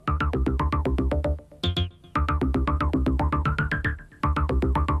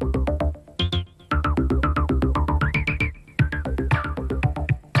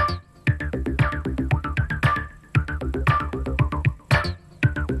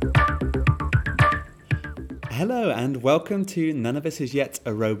Hello and welcome to None of Us Is Yet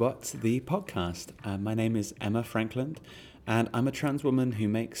a Robot, the podcast. My name is Emma Frankland and I'm a trans woman who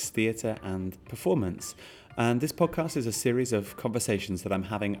makes theatre and performance. And this podcast is a series of conversations that I'm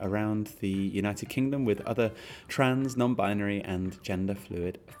having around the United Kingdom with other trans, non-binary and gender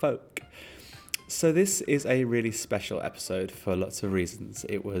fluid folk. So this is a really special episode for lots of reasons.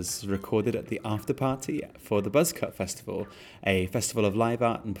 It was recorded at the after party for the Buzzcut Festival, a festival of live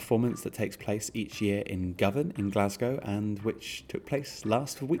art and performance that takes place each year in Govan in Glasgow and which took place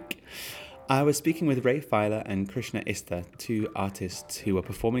last week. I was speaking with Ray Filer and Krishna Ista, two artists who were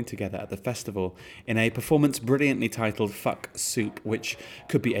performing together at the festival in a performance brilliantly titled Fuck Soup, which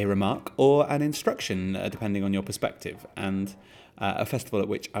could be a remark or an instruction, depending on your perspective, and a festival at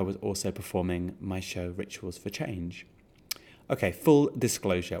which I was also performing my show Rituals for Change. Okay, full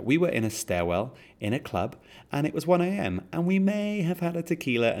disclosure. We were in a stairwell in a club and it was 1 a.m. and we may have had a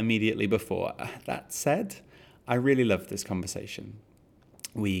tequila immediately before. That said, I really loved this conversation.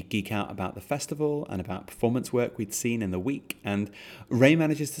 We geek out about the festival and about performance work we'd seen in the week, and Ray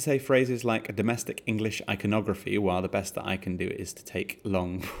manages to say phrases like domestic English iconography, while the best that I can do is to take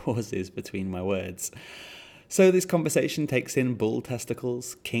long pauses between my words. So this conversation takes in bull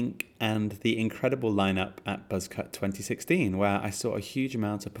testicles, kink, and the incredible lineup at Buzzcut 2016, where I saw a huge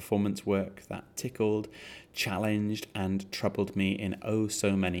amount of performance work that tickled, challenged, and troubled me in oh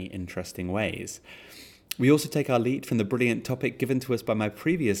so many interesting ways. We also take our lead from the brilliant topic given to us by my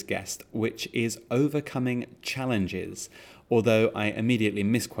previous guest, which is overcoming challenges, although I immediately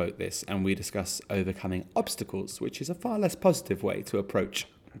misquote this and we discuss overcoming obstacles, which is a far less positive way to approach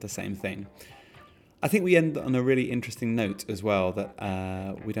the same thing. I think we end on a really interesting note as well that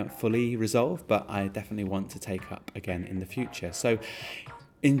we don't fully resolve, but I definitely want to take up again in the future. So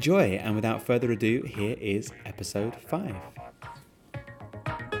enjoy, and without further ado, here is episode 5.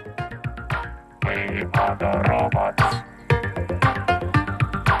 We are the robots.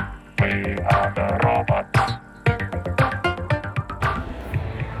 We are the robots.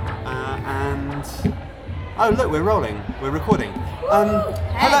 Oh, look, we're rolling. We're recording.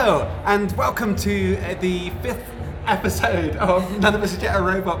 Hello, and welcome to the 5th episode of None of Us Is Yet a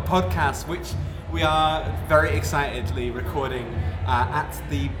Robot podcast, which we are very excitedly recording at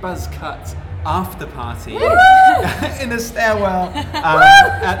the Buzzcut after party in a stairwell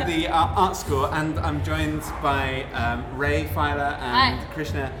at the art school, and I'm joined by Ray Filer and Hi.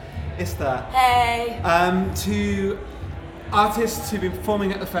 Krishna Ista. Hey! Two artists who've been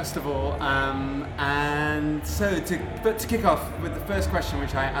performing at the festival, and so to kick off with the first question,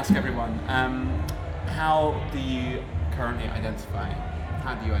 which I ask everyone, how do you currently identify?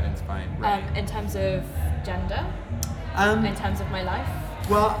 How do you identify, Ray? In terms of gender? In terms of my life?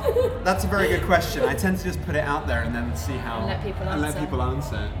 Well, that's a very good question. I tend to just put it out there and then see how... And let people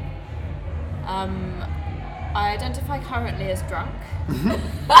answer. I identify currently as drunk,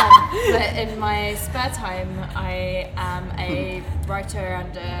 but in my spare time I am a writer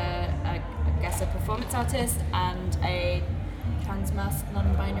and I guess a performance artist and a trans-masc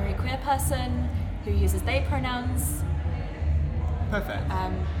non-binary queer person who uses they pronouns. Perfect.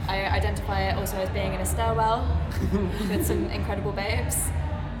 I identify also as being in a stairwell with some incredible babes.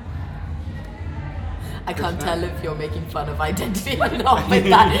 I can't tell if you're making fun of identity or not with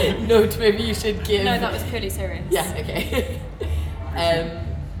that note. Maybe you should give... No, that was purely serious. Yeah, okay.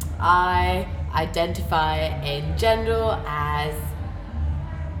 I identify in general as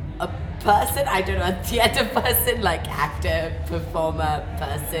a person, I don't know, a theatre person, like actor, performer,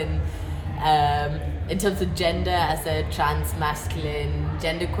 person. In terms of gender, as a trans-masculine,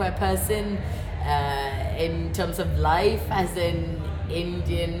 genderqueer person. In terms of life, as an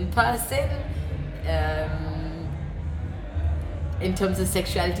Indian person. In terms of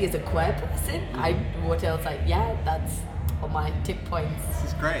sexuality, as a queer person. What else? That's all my tick points. This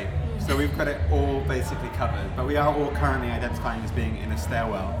is great. So we've got it all basically covered, but we are all currently identifying as being in a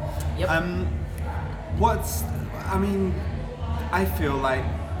stairwell. Yep. I feel like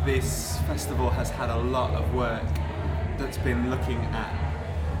this festival has had a lot of work that's been looking at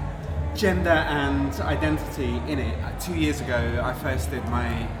gender and identity in it. 2 years ago, I first did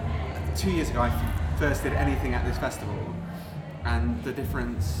anything at this festival, and the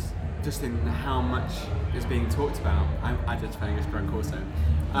difference just in how much is being talked about, I'm identifying as drunk also,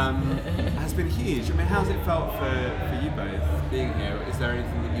 has been huge. I mean, how's it felt for you both being here? Is there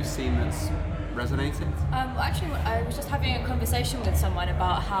anything that you've seen that's resonated? Actually, I was just having a conversation with someone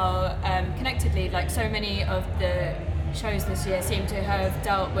about how connectedly, like so many of the shows this year seem to have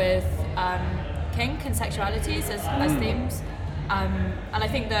dealt with kink and sexualities as themes, and I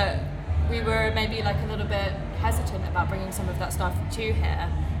think that we were maybe like a little bit hesitant about bringing some of that stuff to here,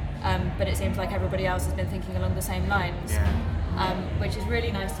 but it seems like everybody else has been thinking along the same lines, which is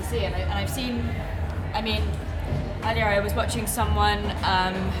really nice to see. And I've seen, I mean, earlier I was watching someone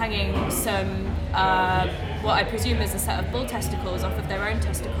hanging some, what I presume is a set of bull testicles off of their own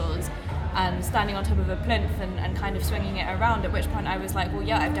testicles, and standing on top of a plinth and kind of swinging it around, at which point I was like, well,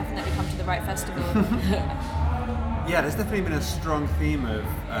 yeah, I've definitely come to the right festival. Yeah, there's definitely been a strong theme of,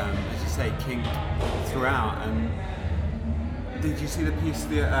 as you say, kink throughout. And did you see the piece,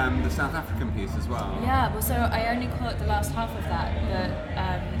 the South African piece as well? Yeah, well, so I only caught the last half of that,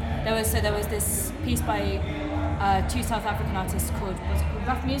 but there was this piece by two South African artists called, was it called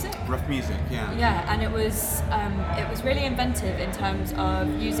Rough Music? Rough Music, yeah. Yeah, and it was really inventive in terms of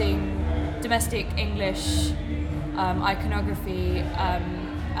using domestic English iconography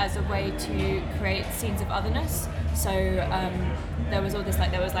as a way to create scenes of otherness. So there was all this,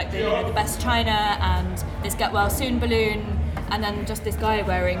 like, there was like the best china and this get well soon balloon, and then just this guy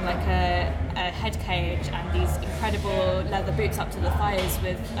wearing like a head cage and these incredible leather boots up to the thighs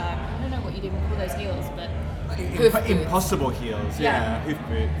with I don't know what you'd even call those heels, but Impossible heels, hoof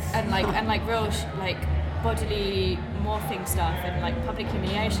boots. and like real like bodily morphing stuff and like public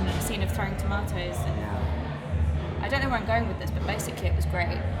humiliation and a scene of throwing tomatoes. And I don't know where I'm going with this, but basically it was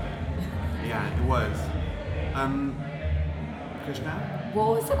great. Yeah, it was. Krishna? What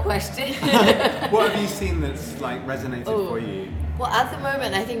was the question? What have you seen that's like resonated for you? Well, at the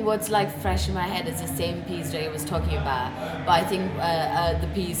moment, I think what's like fresh in my head is the same piece Ray was talking about. But I think the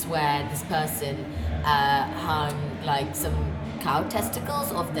piece where this person hung like some cow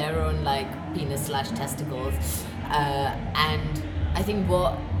testicles of their own like penis/testicles, and I think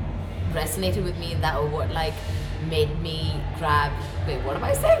what resonated with me in that, or what like made me grab. Wait, what am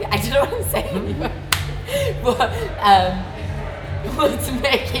I saying? I don't know what I'm saying. What's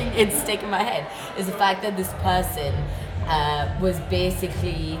making it stick in my head is the fact that this person was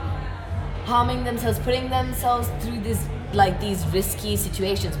basically harming themselves, putting themselves through these risky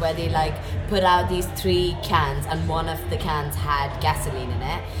situations where they like put out these 3 cans, and one of the cans had gasoline in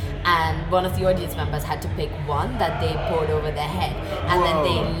it, and one of the audience members had to pick one that they poured over their head, and then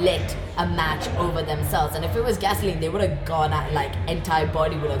they lit a match over themselves. And if it was gasoline, they would have gone at, like, entire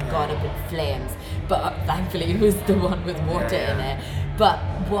body would have gone up in flames, but thankfully it was the one with water in it. But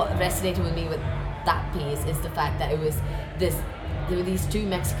what resonated with me with that piece is the fact that there were these 2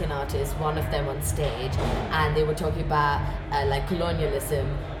 Mexican artists, one of them on stage, and they were talking about like colonialism,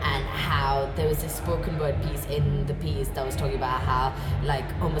 and how there was this spoken word piece in the piece that was talking about how like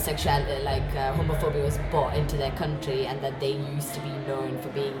homosexuality, homophobia was brought into their country, and that they used to be known for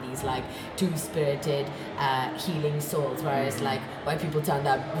being these like 2-spirited healing souls, whereas like white people turned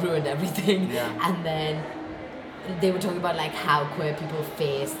up, ruined everything. And then they were talking about like how queer people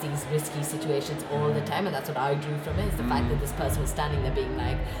face these risky situations all the time, and that's what I drew from it, is the fact that this person was standing there being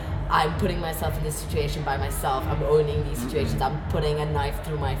like, I'm putting myself in this situation by myself, I'm owning these situations, I'm putting a knife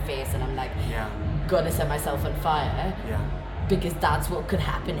through my face, and I'm like gonna set myself on fire, because that's what could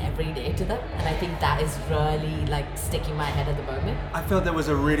happen every day to them. And I think that is really like sticking my head at the moment. I felt there was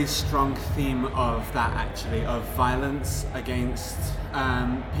a really strong theme of that, actually, of violence against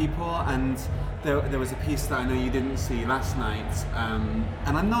people, and there was a piece that I know you didn't see last night,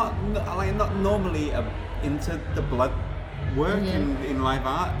 and I'm not normally into the blood work in live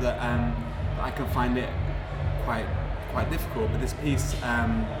art, that I can find it quite difficult. But this piece,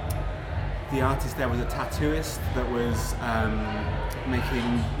 the artist there was a tattooist that was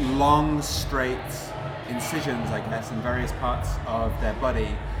making long, straight incisions, I guess, in various parts of their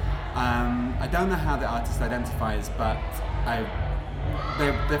body. I don't know how the artist identifies, but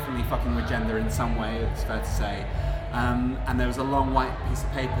they're definitely fucking with gender in some way, it's fair to say. And there was a long white piece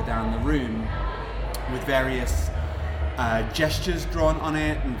of paper down the room with various gestures drawn on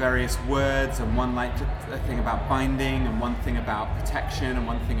it, and various words, and one like a thing about binding, and one thing about protection, and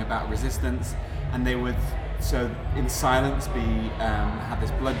one thing about resistance. And they would, so in silence, have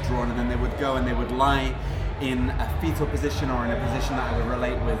this blood drawn, and then they would go and they would lie in a fetal position, or in a position that I would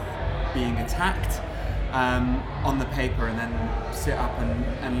relate with being attacked, on the paper, and then sit up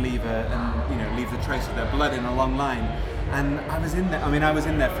and leave the trace of their blood in a long line. And I was in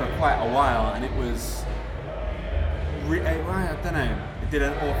there for quite a while, and it was I don't know,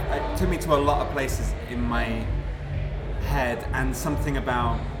 it took me to a lot of places in my head, and something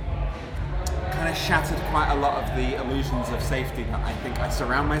about kind of shattered quite a lot of the illusions of safety that I think I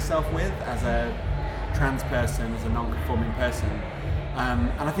surround myself with as a trans person, as a non-conforming person.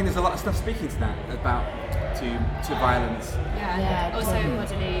 And I think there's a lot of stuff speaking to that, about to violence. Yeah, also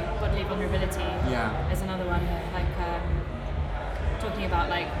bodily vulnerability. Yeah. Is another one, like talking about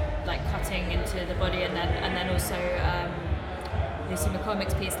like cutting into the body, and then also Lucy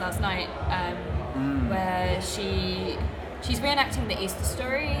McCormick's piece last night, where she's reenacting the Easter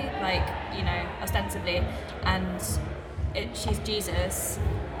story, like, you know, ostensibly, and she's Jesus,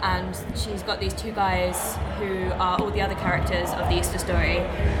 and she's got these two guys who are all the other characters of the Easter story,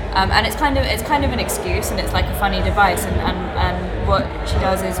 and it's kind of an excuse, and it's like a funny device, and what she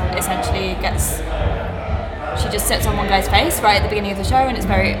does is essentially she just sits on one guy's face right at the beginning of the show, and it's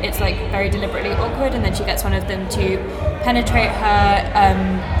very deliberately awkward, and then she gets one of them to penetrate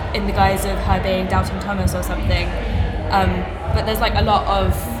her in the guise of her being Doubting Thomas or something. But there's like a lot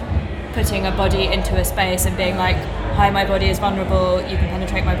of putting a body into a space and being like, hi, my body is vulnerable, you can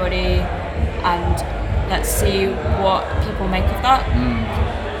penetrate my body, and let's see what people make of that.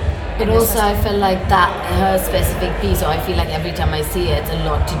 But also I feel like that her specific piece, or I feel like every time I see it, it's a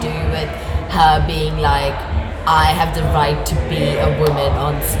lot to do with her being like, I have the right to be a woman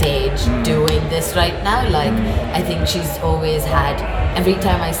on stage doing this right now. Like, I think she's always had, every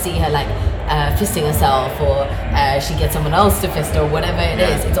time I see her like fisting herself, or she gets someone else to fist, or whatever it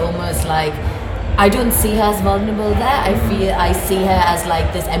is, it's almost like I don't see her as vulnerable there. I see her as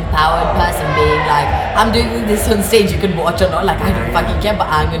like this empowered person being like, I'm doing this on stage, you can watch or not, like I don't fucking care, but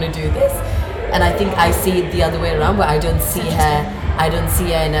I'm gonna do this. And I think I see it the other way around, where I don't see her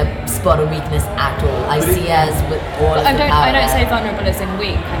in a spot of weakness at all. I see her as with all of the power. I don't say vulnerable as in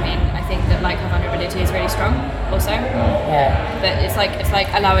weak. I mean, I think that like her vulnerability is really strong also. Yeah. But it's like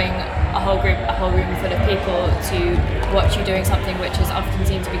allowing a whole room full of people to watch you doing something which is often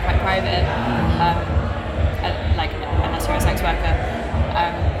seen to be quite private, like unless you're a sex worker.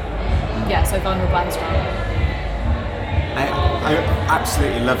 So vulnerable and strong. I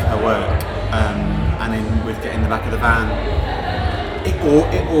absolutely love her work, and with Get in the Back of the Van, it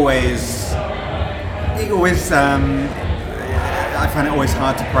always I find it always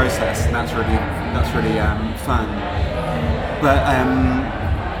hard to process, and that's really fun. But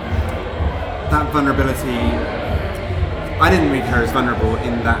that vulnerability, I didn't read her as vulnerable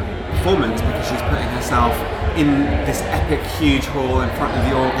in that performance, because she's putting herself in this epic huge hall in front of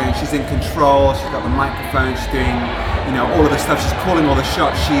the organ. She's in control, she's got the microphone, she's doing, you know, all of the stuff, she's calling all the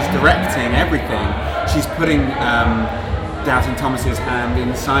shots, she's directing everything, she's putting Doubting Thomas's hand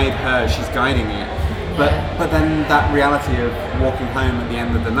inside her, she's guiding it. But then that reality of walking home at the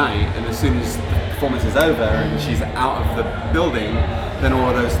end of the night, and as soon as the performance is over and she's out of the building, then all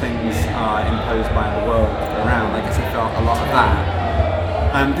of those things are imposed by the world around. I guess I felt a lot of that.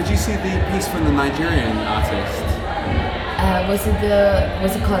 Did you see the piece from the Nigerian artist? Was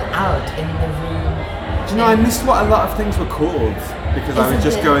it called Out in the Room? Do you know, I missed what a lot of things were called, because I was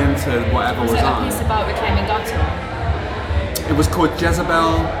just going to whatever was Was it on. a piece about reclaiming Data? It was called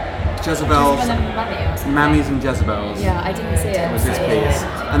Jezebel's Mammies and Jezebels. Yeah, I didn't see it. Was this piece,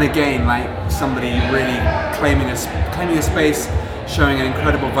 and again, like somebody really claiming a space, showing an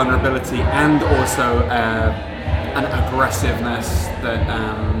incredible vulnerability, and also an aggressiveness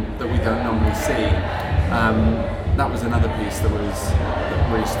that we don't normally see. That was another piece that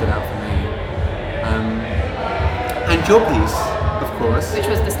really stood out for me. And your piece, of course, Which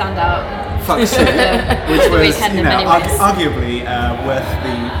was the standout. Fuck Sue, which was, weekend you in know, many ways. arguably worth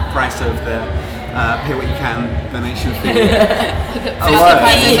the price of the pay what you can donation fee.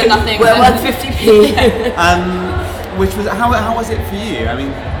 Prices are nothing. We're 150p. Which was how was it for you? I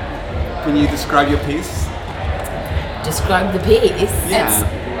mean, can you describe your piece? Describe the piece. Yeah.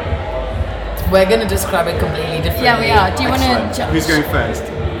 We're gonna describe it completely differently. Yeah, we are. Do you want Excellent. Who's going first?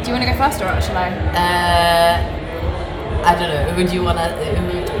 Do you want to go first, or shall I? I don't know. Would you wanna?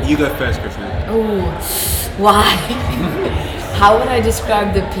 You go first, Krishna. Oh, why? How would I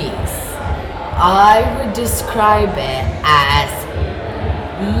describe the piece? I would describe it as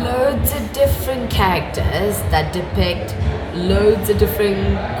loads of different characters that depict loads of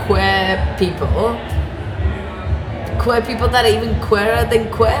different queer people. Queer people that are even queerer than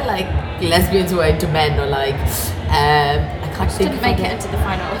queer, like lesbians who are into men, or like I can't think. Didn't make it into the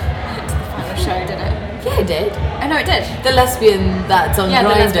final show, did it? Yeah, it did. Oh no, it did. The lesbian that's on Yeah, the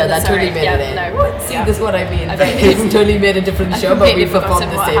Grindr lesbian, that sorry. totally made Yeah, it in. no. See, Yeah. this is what I mean. Okay. It's totally made a different show, but we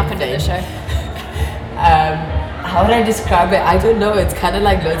performed the what same happened thing. in the show. How would I describe it? I don't know. It's kind of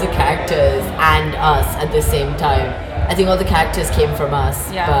like loads of characters and us at the same time. I think all the characters came from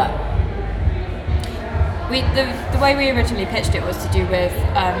us. Yeah. But The way we originally pitched it was to do with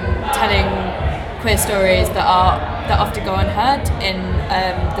telling queer stories that often go unheard in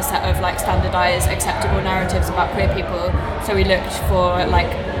the set of like standardized, acceptable narratives about queer people. So we looked for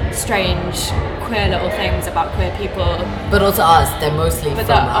like strange queer little things about queer people. But also us, they're mostly But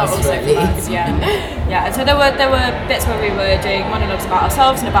from that are us, also really. from us, yeah. Yeah, and so there were bits where we were doing monologues about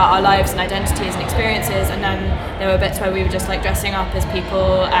ourselves and about our lives and identities and experiences, and then there were bits where we were just like dressing up as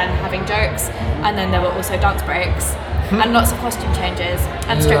people and having jokes, and then there were also dance breaks and lots of costume changes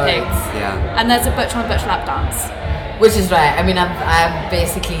and stripping. Loads. Yeah. And there's a butch on butch lap dance. Which is right. I mean, I've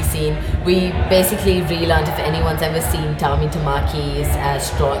basically seen, we basically relearned, if anyone's ever seen Tami Tamaki's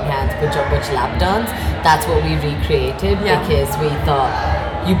Strong Hands Butch on Butch lap dance, that's what we recreated because we thought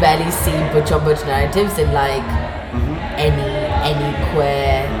you barely see Butch on Butch narratives in like any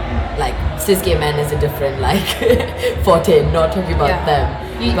queer, like cis gay men is a different like forte, not talking about them.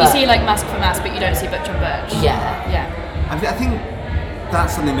 You see like mask for mask, but you don't see butch on butch. Yeah. Yeah. I think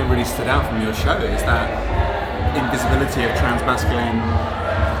that's something that really stood out from your show, is that invisibility of transmasculine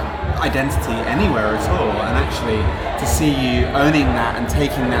identity anywhere at all, and actually to see you owning that and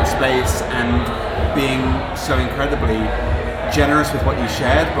taking that space and being so incredibly generous with what you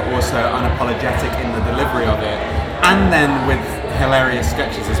shared, but also unapologetic in the delivery of it, and then with hilarious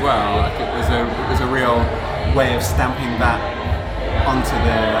sketches as well. Like it was a real way of stamping that onto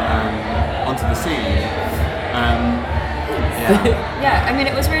the scene. Yeah, I mean,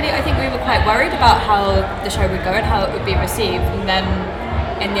 it was really, I think we were quite worried about how the show would go and how it would be received, and then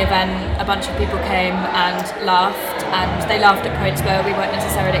in the event a bunch of people came and laughed, and they laughed at points where we weren't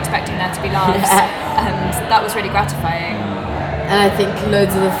necessarily expecting there to be laughs, and that was really gratifying. And I think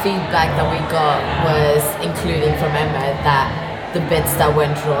loads of the feedback that we got was, including from Emma, that the bits that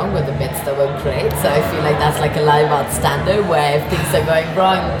went wrong were the bits that were great. So I feel like that's like a live art standard where if things are going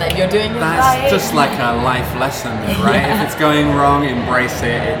wrong, then you're doing it right. That's just like a life lesson, right? If it's going wrong, embrace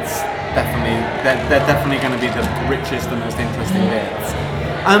it. It's definitely, they're definitely going to be the richest and most interesting bits.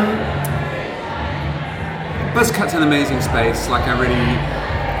 Buzzcut's an amazing space. Like I really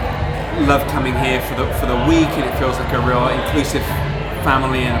love coming here for the week, and it feels like a real inclusive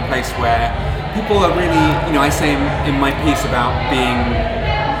family and a place where people are really, I say in my piece about being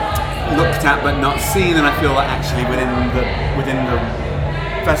looked at but not seen, and I feel that actually within the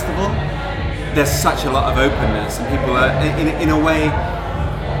festival there's such a lot of openness, and people are in a way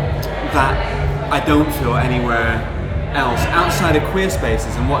that I don't feel anywhere else outside of queer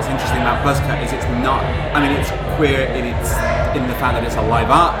spaces. And what's interesting about Buzzcut is it's not, it's queer in the fact that it's a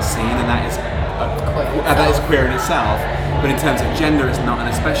live art scene, and that is queer in itself, but in terms of gender it's not an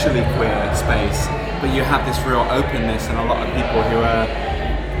especially queer space, but you have this real openness and a lot of people who are,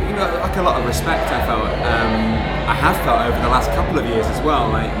 like a lot of respect I have felt over the last couple of years as well,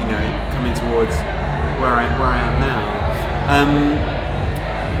 like, coming towards where I am now.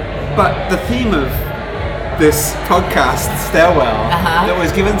 But the theme of this podcast, Stairwell, that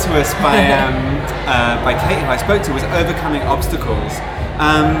was given to us by Kate, who I spoke to, was overcoming obstacles.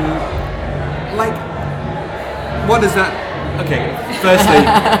 What does that, firstly,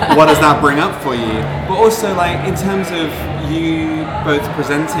 what does that bring up for you? But also, like, in terms of you both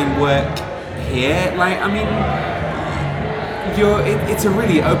presenting work here, it's a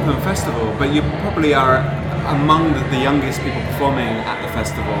really open festival, but you probably are among the youngest people performing at the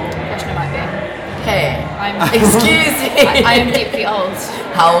festival. Question might be. Hey, excuse me. I am deeply old.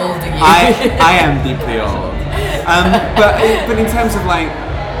 How old are you? I am deeply old. But in terms of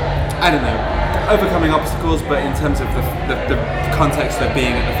I don't know, overcoming obstacles, but in terms of the context of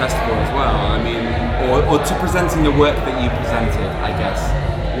being at the festival as well, or to presenting the work that you presented, I guess,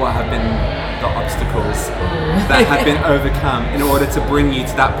 what have been the obstacles that have been overcome in order to bring you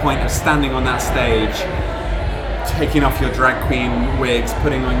to that point of standing on that stage, taking off your drag queen wigs,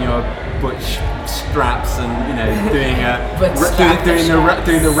 putting on your butch straps, and doing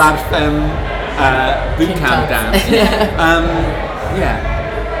the Rad Femme boot camp dance.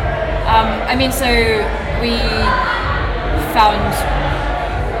 So we found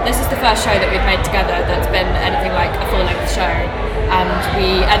this is the first show that we've made together that's been anything like a full-length show, and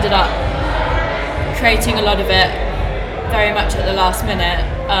we ended up creating a lot of it very much at the last minute,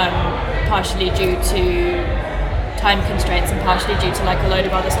 partially due to time constraints and partially due to a load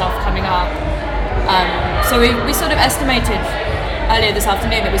of other stuff coming up. So we sort of estimated earlier this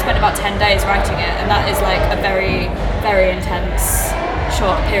afternoon that we spent about 10 days writing it, and that is a very, very intense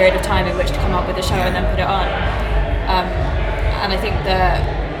short period of time in which to come up with a show and then put it on. And I think that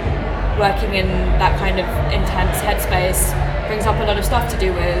working in that kind of intense headspace brings up a lot of stuff to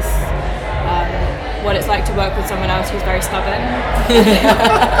do with what it's like to work with someone else who's very stubborn.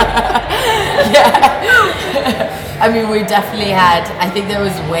 We definitely had, I think there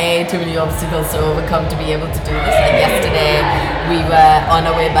was way too many obstacles to overcome to be able to do this. Yesterday we were on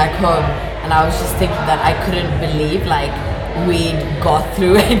our way back home, and I was just thinking that I couldn't believe we got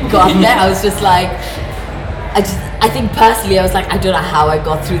through it, got there. I was just like, I think personally, I was like, I don't know how I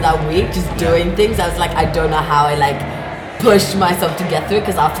got through that week, just doing things. I was like, I don't know how I like pushed myself to get through it,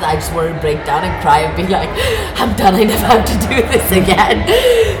 because after that I just wanted to break down and cry and be like, I'm done, I never have to do this again.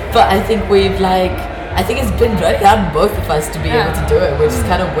 But I think I think it's been really hard on both of us to be able to do it, which is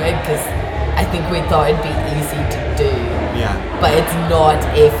kind of weird, because I think we thought it'd be easy to do. Yeah. But it's not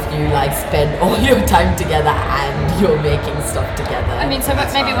if you like spend all your time together and you're making stuff together. I mean, so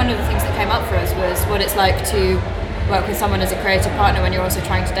maybe one of the things that came up for us was what it's like to work with someone as a creative partner when you're also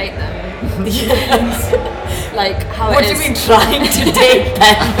trying to date them. Yes. Like how What it do is. you mean trying to date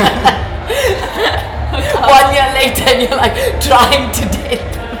them? 1 year later and you're like trying to date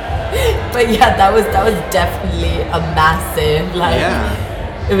them. But yeah, that was definitely a massive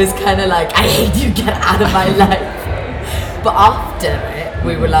it was kind of like, I hate you, get out of my life. But after it,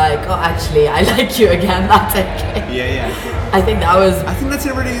 we were like, oh, actually, I like you again. That's okay. Yeah. I think that's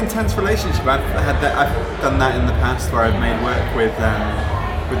a really intense relationship. I've done that in the past where I've made work with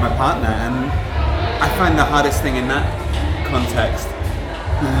my partner, and I find the hardest thing in that context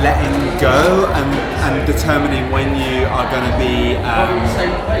letting go and determining when you are going to be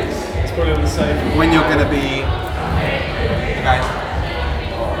It's probably on the same. when you're going to be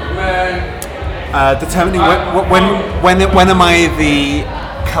determining when am I the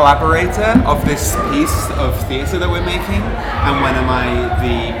collaborator of this piece of theatre that we're making, and when am I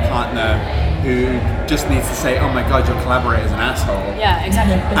the partner who just needs to say, oh my god, your collaborator's an asshole. Yeah,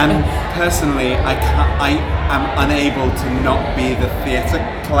 exactly. And personally, I am unable to not be the theatre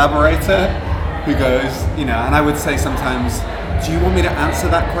collaborator who goes, and I would say sometimes, do you want me to answer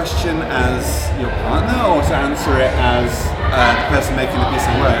that question as your partner or to answer it as the person making the piece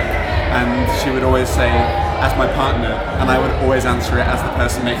of work? And she would always say, as my partner, and I would always answer it as the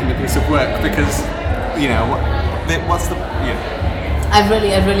person making the piece of work, because, what's the, I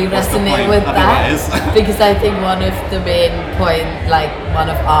really resonate with that, because I think one of the main one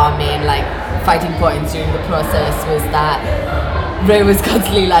of our main fighting points during the process was that Ray was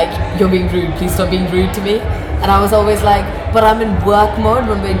constantly like, you're being rude, please stop being rude to me. And I was always like, but I'm in work mode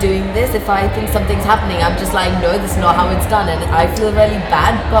when we're doing this. If I think something's happening, I'm just like, no, this is not how it's done. And I feel really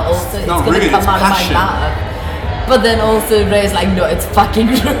bad, but also it's going to come out of my mouth. But then also Ray's like, no, it's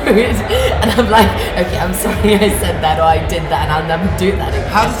fucking rude. And I'm like, okay, I'm sorry I said that or I did that and I'll never do that again.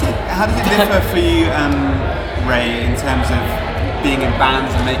 How does it differ for you, Ray, in terms of being in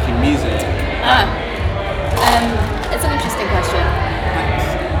bands and making music? It's an interesting question.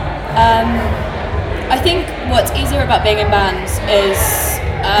 I think what's easier about being in bands is,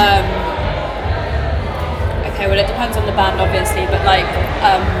 okay, well it depends on the band obviously, but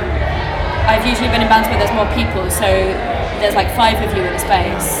I've usually been in bands where there's more people, so there's 5 of you in a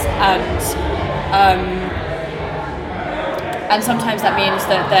space, and sometimes that means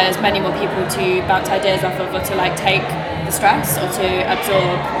that there's many more people to bounce ideas off of, or to take the stress, or to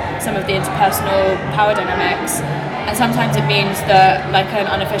absorb some of the interpersonal power dynamics. And sometimes it means that an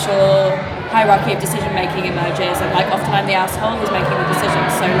unofficial hierarchy of decision making emerges, and often I'm the asshole who's making the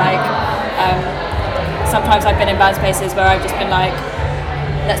decisions. So sometimes I've been in band spaces where I've just been like,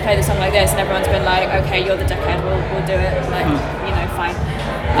 let's play the song like this, and everyone's been like, okay, you're the dickhead, we'll do it, fine.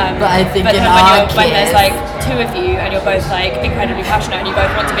 But I think but in when there's 2 of you and you're both incredibly passionate and you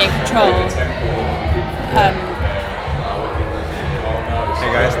both want to be in control. Hey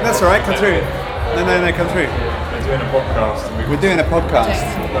guys, that's alright, come through. No, come through. We're doing a podcast. We're doing a podcast.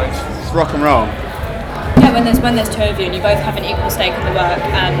 It's rock and roll. Yeah, when there's 2 of you and you both have an equal stake in the work,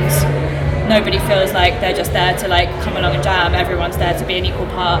 and nobody feels like they're just there to come along and jam, everyone's there to be an equal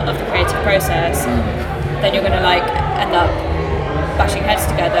part of the creative process, then you're gonna end up bashing heads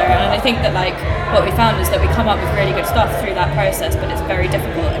together. And I think that what we found is that we come up with really good stuff through that process, but it's very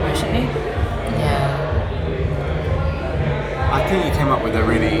difficult emotionally. Yeah. I think you came up with a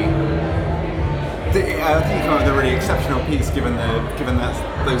really exceptional piece given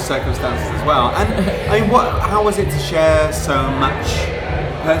those circumstances as well. And I mean, how was it to share so much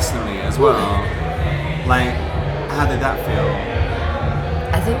personally as well? How did that feel?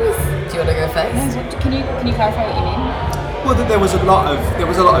 I think it was. Do you want to go first? Can you clarify what you mean? Well, there was a lot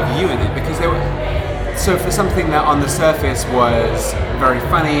of you in it, because so for something that on the surface was very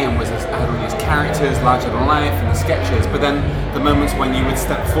funny and had all these characters larger than life and the sketches, but then the moments when you would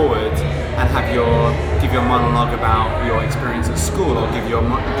step forward and give your monologue about your experience at school, or give your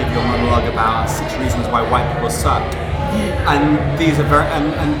monologue about 6 reasons why white people suck, and these are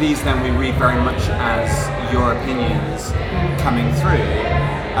these then we read very much as your opinions coming through.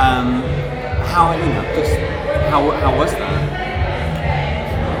 How was that?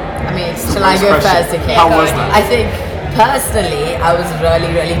 I mean, shall I go first? Okay. How was that? I think personally, I was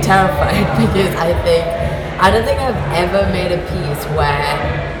really, really terrified because I don't think I've ever made a piece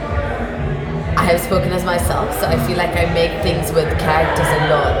where I have spoken as myself, so I feel like I make things with characters a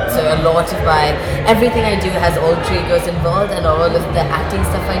lot. So a lot of everything I do has alter egos involved, and all of the acting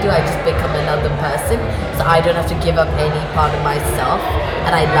stuff I do, I just become another person. So I don't have to give up any part of myself,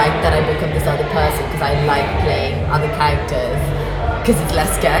 and I like that I become this other person because I like playing other characters because it's less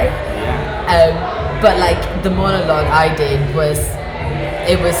scary. But like the monologue I did was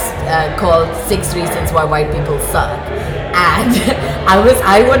called 6 Reasons Why White People Suck. And I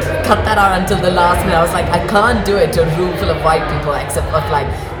wanted to cut that out until the last minute. I was like, I can't do it to a room full of white people except of like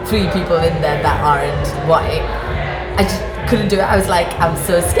 3 people in there that aren't white. I just couldn't do it. I was like, I'm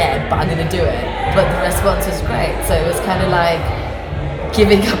so scared, but I'm gonna do it. But the response was great. So it was kind of like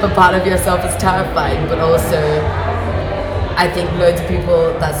giving up a part of yourself is terrifying, but also I think loads of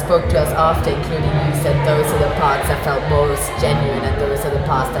people that spoke to us after, including you, said those are the parts that felt most genuine and those are the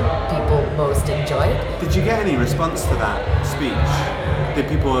parts that people most enjoyed. Did you get any response to that speech? Did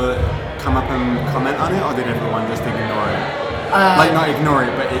people come up and comment on it, or did everyone just ignore it? Like not ignore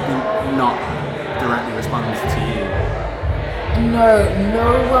it, but it not directly respond to you? No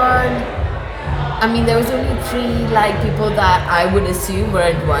one. I mean, there was only 3 like people that I would assume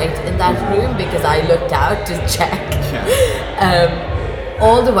weren't white in that room because I looked out to check. Yeah.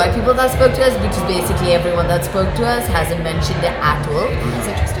 All the white people that spoke to us, which is basically everyone that spoke to us, hasn't mentioned it at all. That's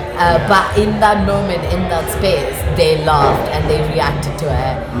interesting. But in that moment, in that space, they laughed and they reacted to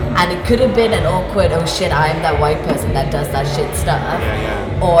it. And it could have been an awkward, oh shit, I'm that white person that does that shit stuff.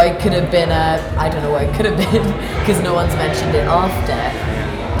 Yeah. Or it could have been I don't know what it could have been because no one's mentioned it after.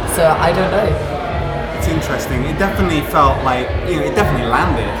 So I don't know. It's interesting. It definitely felt like, it definitely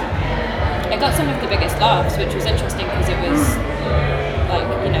landed. It got some of the biggest laughs, which was interesting because it was like,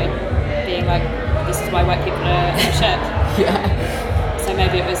 being like, this is why white people are shit. Yeah. So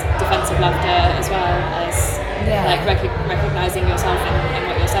maybe it was defensive laughter as well as like recognizing yourself in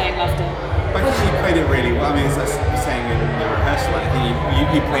what you're saying laughter. But you played it really well. I mean, as I was saying in the rehearsal, I think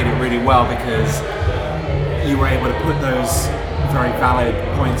you played it really well because you were able to put those very valid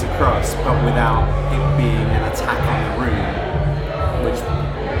points across, but without it being an attack on the room, which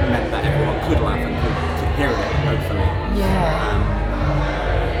meant that everyone could laugh and could hear it, hopefully.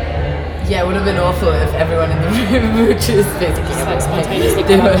 Yeah, it would have been awful if everyone in the room would just basically Just like spontaneously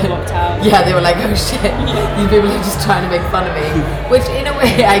they got were, up and walked out. Yeah, they were like, oh shit, these people are just trying to make fun of me. Which in a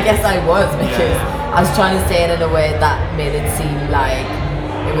way, I guess I was, because I was trying to say it in a way that made it seem like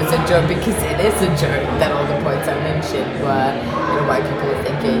it was a joke, because it is a joke that all the points I mentioned were, white people were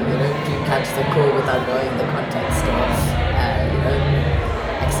thinking, do catch the cool without knowing the context or,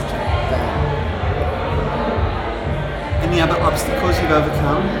 etc. Any other obstacles you've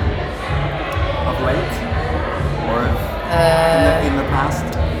overcome of late, or in the past?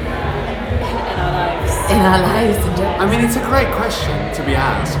 In our lives. In our lives in general. I mean, it's a great question to be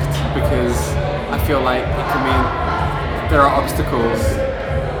asked because I feel like it can mean there are obstacles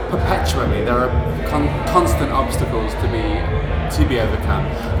perpetually. There are constant obstacles to be overcome.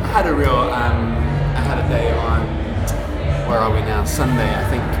 I had a day on, where are we now? Sunday, I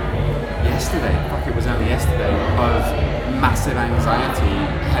think. Yesterday, it was only yesterday, of massive anxiety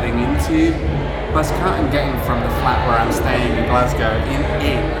heading into Buzzcut and getting from the flat where I'm staying in Glasgow in.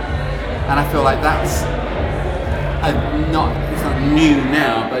 And I feel like that's it's not new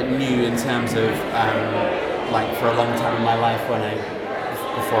now, but new in terms of like for a long time in my life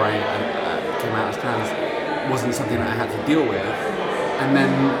before I came out as trans, wasn't something that I had to deal with. And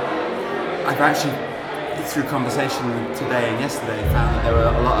then I've actually, through conversation today and yesterday, found that there were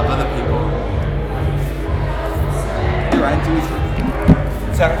a lot of other people. You're right,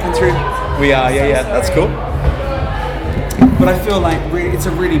 is that come through? We are, yeah, that's cool. But I feel like it's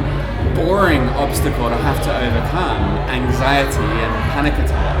a really boring obstacle to have to overcome, anxiety and panic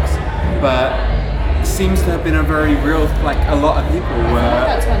attacks. But it seems to have been a very real, like a lot of people were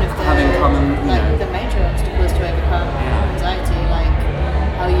That's one of the, having common, the major obstacles to overcome anxiety, like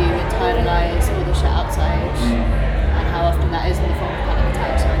how you internalize all the shit outside and how often that is in the form of panic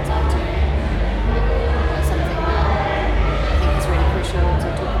attacks or anxiety. That's something that I think is really crucial to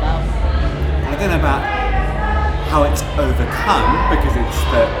talk about. I don't know about how it's overcome, because it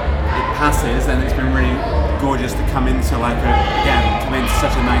passes, and it's been really gorgeous to come into come into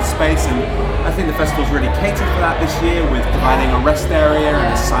such a nice space, and I think the festival's really catered for that this year with providing a rest area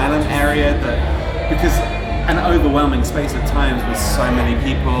and a silent area, because an overwhelming space at times with so many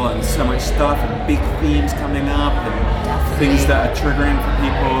people and so much stuff and big themes coming up and things that are triggering for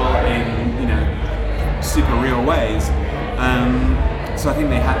people in super real ways. So I think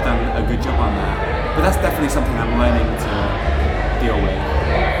they had done a good job on that. but that's definitely something I'm learning to deal with.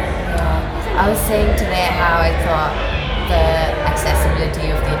 I was saying today how I thought the accessibility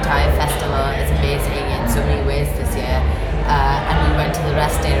of the entire festival is amazing in so many ways this year. And we went to the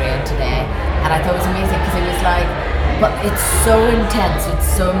rest area today, and I thought it was amazing because it was like, but it's so intense with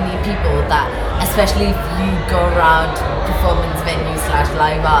so many people that, especially if you go around performance venues /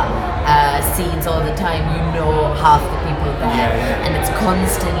 live art scenes all the time, you know half the people there, and it's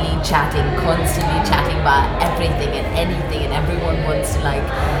constantly chatting about everything and anything, and everyone wants to like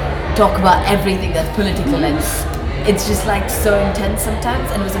talk about everything that's political, and it's just like so intense sometimes,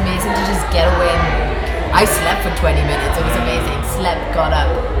 and it was amazing to just get away. I slept for 20 minutes, it was amazing. Slept, got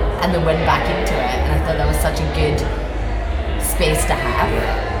up, and then went back into it, and I thought that was such a good space to have.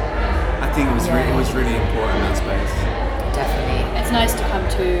 I think it was really important, that space. Definitely. It's nice to come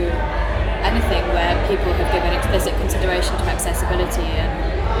to anything where people have given explicit consideration to accessibility, and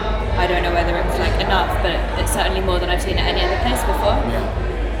I don't know whether it's like enough, but it's certainly more than I've seen at any other place before. Yeah,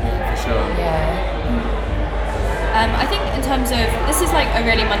 for sure. Yeah. I think in terms of, this is like a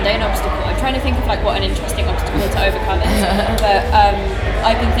really mundane obstacle. I'm trying to think of like what an interesting obstacle to overcome is. But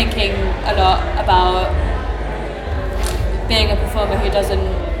I've been thinking a lot about being a performer who doesn't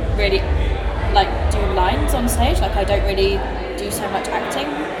really like do lines on stage. Like I don't really do so much acting.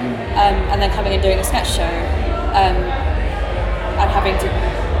 And then coming and doing a sketch show and having to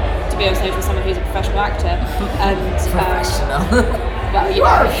be on stage with someone who's a professional actor. And Professional. well, you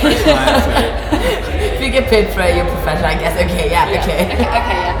are. If you get paid for it, you're professional, I guess. Okay, okay. Okay,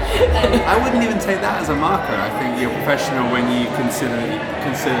 yeah. I wouldn't even take that as a marker. I think you're professional when you consider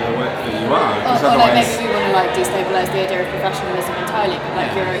the work that you are. Or like maybe we want to like destabilize the idea of professionalism entirely, but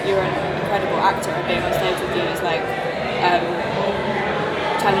like you're an incredible actor, and being on stage with you is like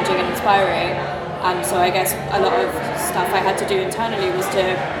challenging and inspiring. And so I guess a lot of stuff I had to do internally was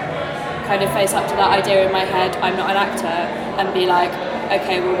to kind of face up to that idea in my head, I'm not an actor, and be like,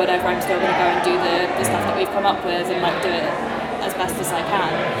 okay, well whatever, I'm still going to go and do the stuff that we've come up with and like do it as best as I can.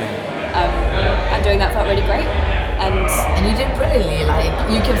 And doing that felt really great. And you did brilliantly. Like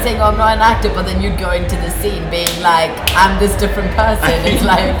you kept saying, oh, I'm not an actor, but then you'd go into the scene being like, I'm this different person. It's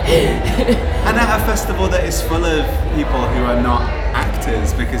like and at a festival that is full of people who are not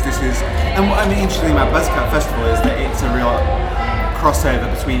actors, because this is, and what I mean interesting about Buzzcut Festival is that it's a real crossover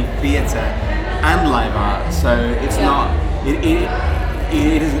between theatre and live art, so it's not it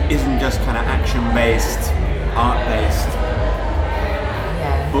isn't just kind of action-based, art-based,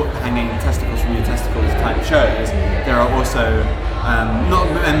 book hanging testicles from your testicles type shows. There are also not,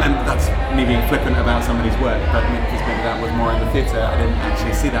 and that's me being flippant about somebody's work, but because maybe that was more in the theatre, I didn't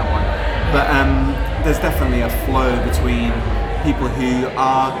actually see that one. But there's definitely a flow between people who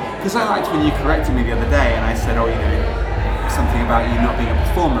are, because I liked when you corrected me the other day, and I said, oh, you know, something about you not being a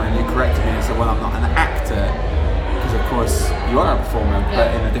performer, and you corrected me and said, well, I'm not an actor, because of course you are a performer, but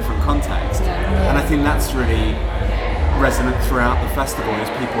in a different context. And I think that's really resonant throughout the festival, is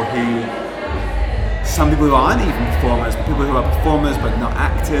people who, some people who aren't even performers, but people who are performers but not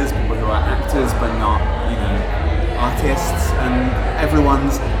actors, people who are actors but not, you know, artists, and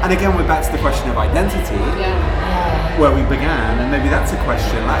everyone's, and again we're back to the question of identity, where we began, and maybe that's a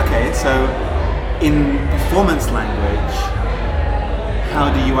question, like, okay, so in performance language,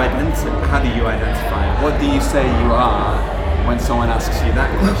 how do you identify? What do you say you are when someone asks you that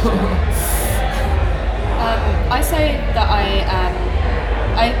question? I say that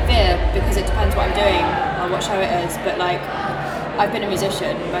I veer because it depends what I'm doing or what show it is, but like I've been a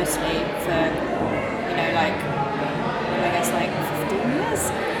musician mostly for, you know, like I guess like 15 years,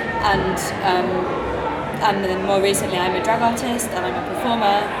 and then more recently I'm a drag artist and I'm a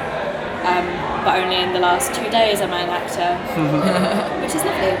performer, but only in the last 2 days am I an actor, which is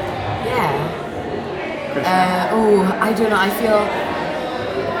lovely. I don't know, I feel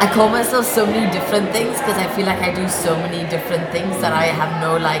I call myself so many different things because I feel like I do so many different things that I have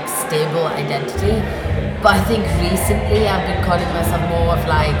no like stable identity. But I think recently I've been calling myself more of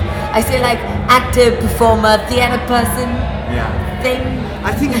like, I say like actor, performer, theatre person thing.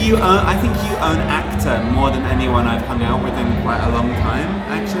 I think you own actor more than anyone I've hung out with in quite a long time,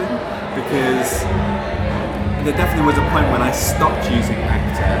 actually, because there definitely was a point when I stopped using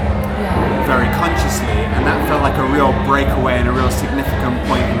actor very consciously, and that felt like a real breakaway and a real significant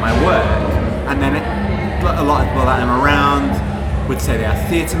point in my work. And then a lot of people that I'm around would say they are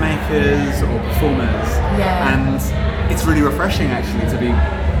theatre makers or performers, and it's really refreshing actually to be,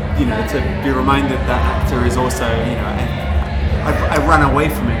 you know, to be reminded that actor is also, you know, I ran away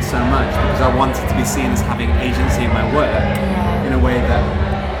from it so much because I wanted to be seen as having agency in my work in a way that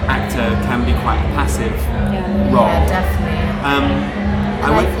actor can be quite a passive role. Yeah, definitely.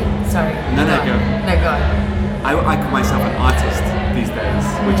 I think Sorry. No, go. No, go on. I call myself an artist these days,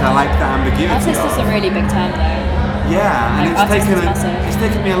 which I like the ambiguity Artist of. is a really big term though. Yeah, and Like, artist is massive. it's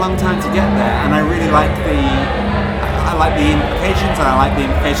taken me a long time to get there, and I really like the implications, and I like the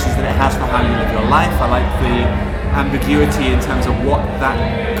implications that it has for how you live your life. I like the ambiguity in terms of what that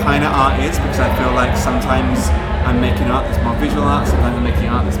kind of art is, because I feel like sometimes I'm making art that's more visual art, sometimes I'm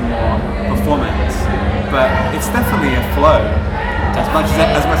making art that's more performance. But it's definitely a flow, as much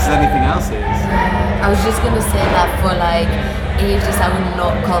as anything else is. I was just gonna say that for like ages I would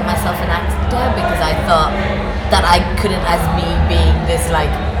not call myself an actor because I thought that I couldn't, as me being this like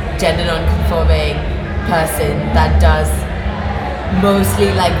gender non-conforming person that does mostly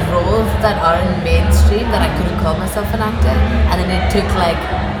like roles that aren't mainstream, that I couldn't call myself an actor. And then it took like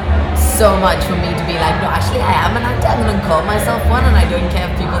so much for me to be like, no, actually I am an actor, I'm gonna call myself one, and I don't care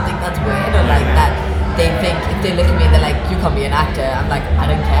if people think that's weird or like that they think, if they look at me and they're like, you can't be an actor, I'm like, I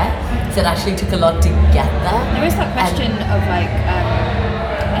don't care. So it actually took a lot to get there. There is that question of like,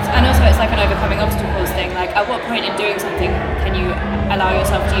 and also it's like an overcoming obstacles thing. Like, at what point in doing something can you allow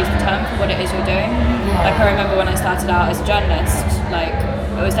yourself to use the term for what it is you're doing? Yeah. Like, I remember when I started out as a journalist, like,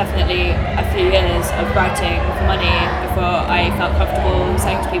 it was definitely a few years of writing for money before I felt comfortable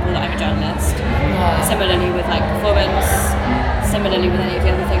saying to people that I'm a journalist. Yeah. Similarly with like performance, similarly with any of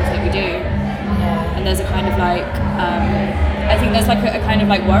the other things that we do. Yeah. And there's a kind of like, I think there's like a kind of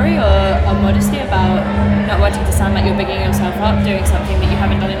like worry or modesty about not wanting to sound like you're bigging yourself up doing something that you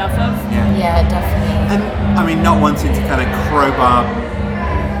haven't done enough of. Yeah, definitely. And I mean, not wanting to kind of crowbar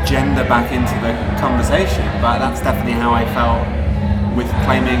gender back into the conversation, but that's definitely how I felt with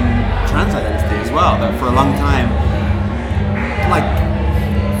claiming trans identity as well. That for a long time,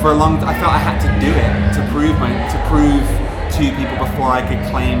 I felt I had to do it to prove to people before I could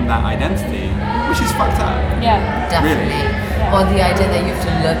claim that identity, which is fucked up. Yeah. Definitely. Really? Or the idea that you have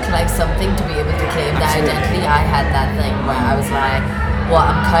to look like something to be able to claim that Absolutely. identity. I had that thing where I was like, well,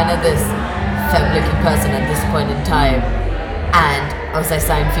 I'm kind of this femme-looking person at this point in time, and as I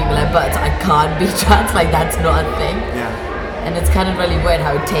sign female at birth, I can't be trans, like that's not a thing. Yeah. And it's kind of really weird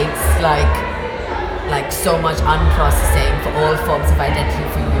how it takes like so much unprocessing for all forms of identity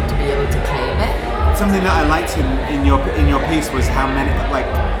for you to be able to claim it. Something that I liked in your piece was how many, like,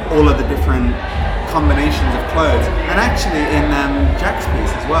 all of the different combinations of clothes, and actually in Jack's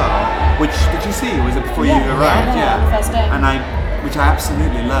piece as well, which did you see? Was it before you arrived? Yeah, on the first day. And which I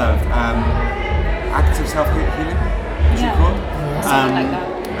absolutely loved. Active self-healing, is it Yeah. called? Something like that.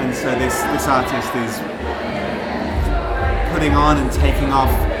 And so this artist is putting on and taking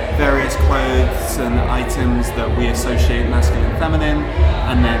off various clothes and items that we associate masculine and feminine,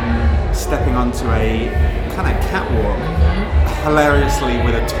 and then stepping onto a kind of catwalk, hilariously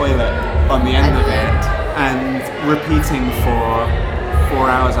with a toilet on the end of it, and repeating for 4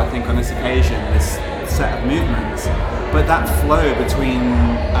 hours, I think, on this occasion, this set of movements. But that flow between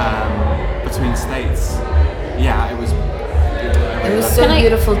states, yeah, it was. It was so Can I-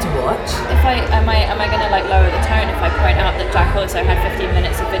 beautiful to watch. If am I gonna like lower the tone if I point out that Jack also had 15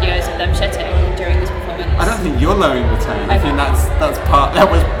 minutes of videos of them shitting during this performance? I don't think you're lowering the tone. I Okay. think that was part. Yeah,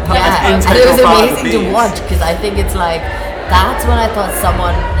 That was and integral it was part of the amazing to piece. watch because I think it's like that's when I thought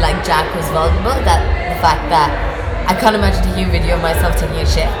someone like Jack was vulnerable. That the fact that I can't imagine taking a video of myself taking a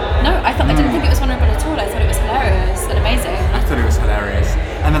shit. No, I didn't think it was vulnerable at all. I thought it was hilarious and amazing. I thought it was hilarious,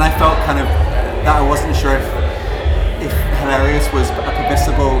 and then I felt kind of that I wasn't sure if hilarious was a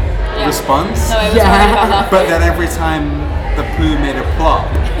permissible Yeah. response. No, I was Yeah. worried about that. But then every time the poo made a plop,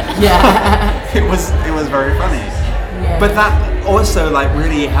 Yeah. it was very funny. Yeah. But that also like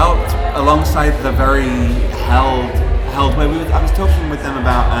really helped alongside the very held way. I was talking with them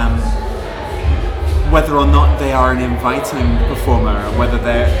about whether or not they are an inviting performer, and whether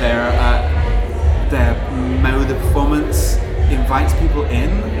their mode of performance invites people in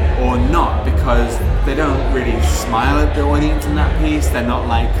or not, because they don't really smile at the audience in that piece. They're not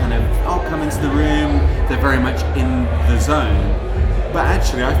like kind of, oh, come into the room. They're very much in the zone. But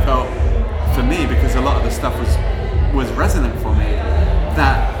actually I felt, for me, because a lot of the stuff was resonant for me,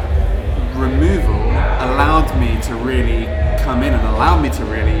 that removal allowed me to really come in and allowed me to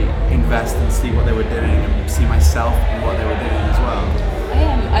really invest and see what they were doing and see myself in what they were doing as well.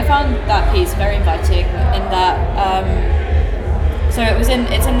 I found that piece very inviting in that. So it's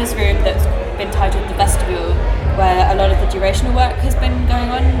in this room that's been titled the Vestibule, where a lot of the durational work has been going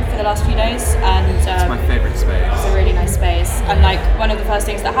on for the last few days, and It's my favourite space. it's a really nice space. And like one of the first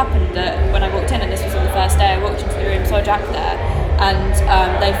things that happened that when I walked in, and this was on the first day, I walked into the room, saw Jack there, and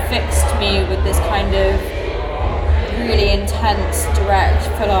they fixed me with this kind of really intense, direct,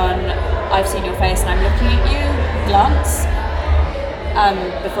 full-on, I've seen your face and I'm looking at you glance.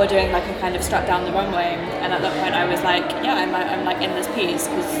 before doing like a kind of strut down the runway. And at that point, I was like, yeah, I'm like in this piece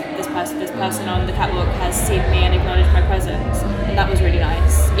because this person on the catwalk has seen me and acknowledged my presence, and that was really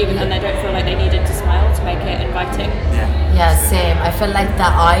nice. And I don't feel like they needed to smile to make it inviting. Yeah, same. I felt like the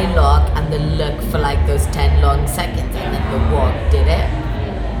eye lock and the look for like those 10 long seconds, and then the walk did it.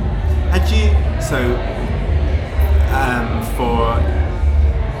 Had you for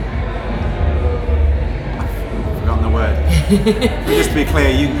I've forgotten the word. But just to be clear,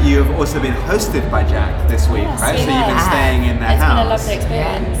 you have also been hosted by Jack this week, right? So you've been staying in their It's house. been a lovely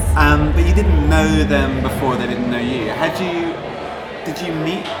experience. But you didn't know them before they didn't know you. Did you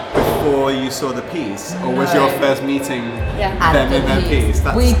meet before you saw the piece, or was your first meeting Yeah. them in their piece?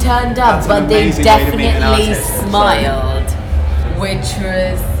 We turned up, that's an but they amazing way to meet an definitely artist. Sorry. smiled, which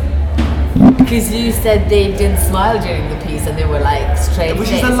was because you said they didn't smile during the piece, and they were like straight Which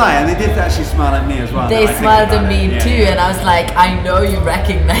face. is a lie, and they did actually smile at me as well. They now I think smiled about at me it. Yeah, too, yeah. and I was like, I know you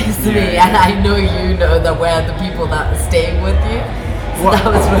recognize me, Yeah, and I know you know that we're the people that are staying with you. So What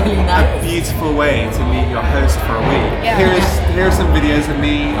that was really a nice. beautiful way to meet your host for a week. Yeah. Here are some videos of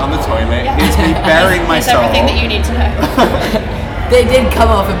me on the toilet. Here's me bearing my It's soul. everything that you need to know. They did come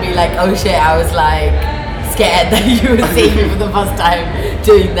off and be like, oh shit, I was like scared that you were seeing me for the first time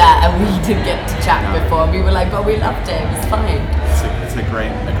doing that, and we didn't get to chat before. We were like, but we loved it, it was fine. It's a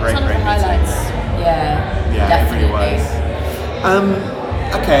great It's one of the meeting. highlights. Yeah, Yeah, definitely. it really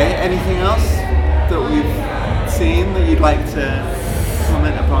was. Okay, anything else that we've seen that you'd like to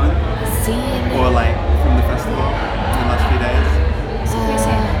comment upon, Seeing or like from the festival in the last few days?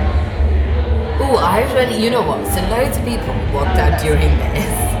 Oh, I really, you know what? So loads of people walked out during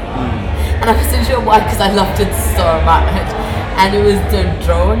this, and I wasn't sure why because I loved it so much. And it was the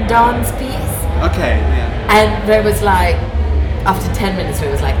drone dance piece, Okay, yeah. and Ray was like, after 10 minutes,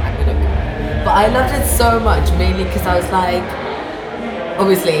 Ray was like, I'm gonna go. But I loved it so much, mainly because I was like,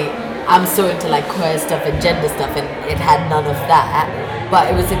 obviously, I'm so into like queer stuff and gender stuff, and it had none of that.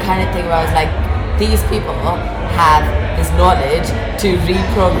 But it was the kind of thing where I was like, these people have this knowledge to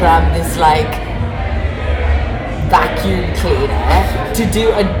reprogram this like vacuum cleaner to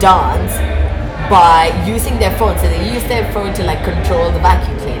do a dance by using their phone. So they use their phone to like control the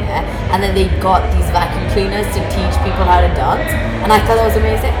vacuum cleaner, and then they got these vacuum cleaners to teach people how to dance, and I thought that was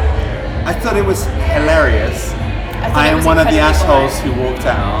amazing. I thought it was hilarious. thought I it am was one of the incredibly assholes who walked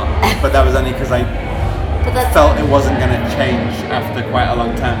out, but that was only because I But that's felt it wasn't going to change after quite a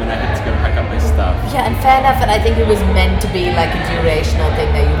long time, and I had to go pack up my stuff. yeah, and fair enough. And I think it was meant to be like a durational thing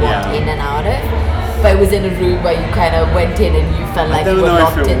that you walked Yeah. in and out of. But it was in a room where you kind of went in and you felt like I you don't were know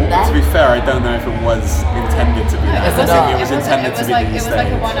if locked it. in there. To be fair, I don't know if it was intended to be that. It I was think not. it was intended to be like, these it was like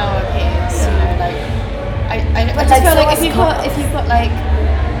a days. 1 hour piece. Yeah. You know, like I But just like, feel so like was if you've got like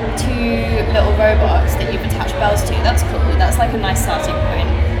 2 little robots that you've attached bells to, that's cool. That's like a nice starting point.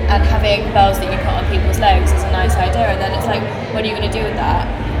 And having bells that you put on people's legs is a nice idea. And then it's like, what are you going to do with that?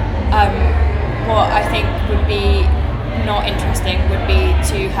 What I think would be not interesting would be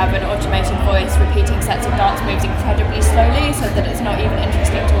to have an automated voice repeating sets of dance moves incredibly slowly so that it's not even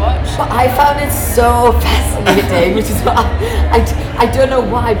interesting to watch. But I found it so fascinating, which is why I don't know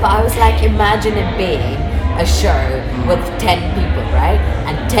why, but I was like, imagine it being a show with 10 people, right?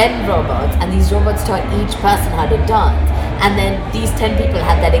 And 10 robots, and these robots taught each person how to dance. And then these 10 people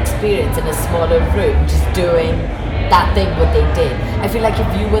had that experience in a smaller room, just doing that thing what they did. I feel like if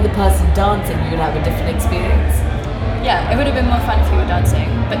you were the person dancing, you'd have a different experience. Yeah, it would have been more fun if you were dancing,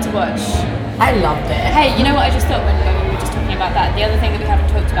 but to watch. I loved it. Hey, you know what I just thought when we were just talking about that? The other thing that we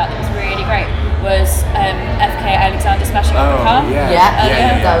haven't talked about that was really great was FK Alexander smashing up the car.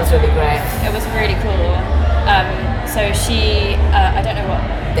 Yeah, that was really great. It was really cool. So she, I don't know what,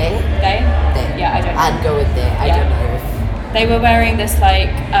 They? they? They. Yeah, I don't know. I'd go with they. I Yeah. don't know if... They were wearing this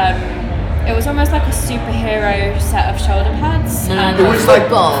like, it was almost like a superhero set of shoulder pads. No, and- It was like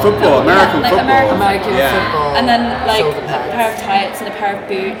Football. football, American like football. American Yeah. football. And then like shoulder a pads. pair of tights and a pair of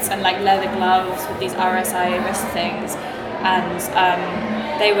boots and like leather gloves with these RSI wrist things. And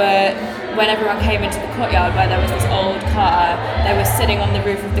they were, when everyone came into the courtyard where there was this old car, they were sitting on the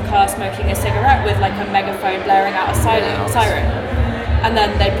roof of the car smoking a cigarette with like a megaphone blaring out a siren. And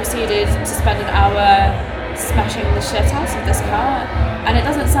then they proceeded to spend an hour smashing the shit out of this car. And it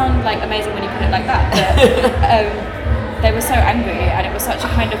doesn't sound like amazing when you put it like that, but they were so angry, and it was such a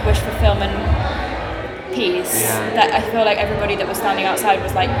kind of wish fulfillment piece that I feel like everybody that was standing outside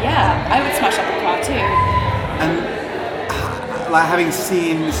was like, yeah, I would smash up a car too. And like having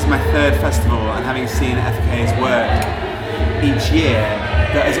seen, this is my 3rd festival, and having seen FK's work each year,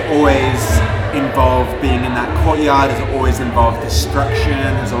 that has always involved being in that courtyard, has always involved destruction,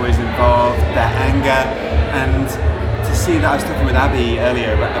 has always involved their anger, and to see that I was talking with Abby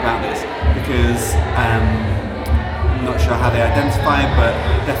earlier about this because I'm not sure how they identify, but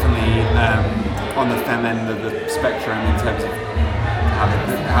definitely on the femme end of the spectrum in terms of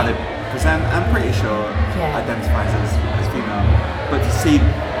how they present. I'm pretty sure identifies as female, but to see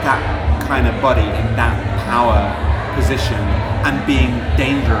that kind of body in that power position and being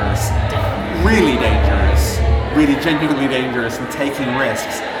dangerous, really genuinely dangerous, and taking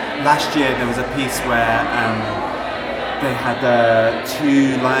risks. Last year there was a piece where they had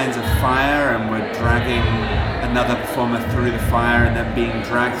 2 lines of fire and were dragging another performer through the fire and then being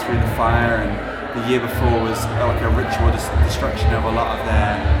dragged through the fire, and the year before was like a ritual destruction of a lot of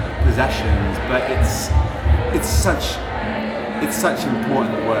their possessions. But it's such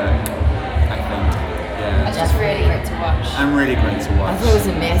important work, I think. Yeah. It's just really great to watch. And really great to watch. I thought it was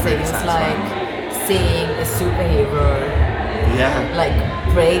amazing. Really It's satisfying. like seeing a superhero Yeah. like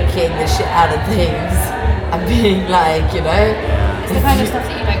breaking the shit out of things and being like, you know. It's the kind of stuff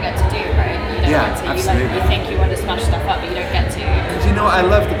that you don't get to do, right? You don't Yeah, get to. absolutely. You think you want to smash stuff up, but you don't get to. Do you know what I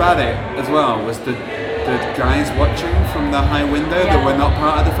loved about it as well was the guys watching from the high window that were not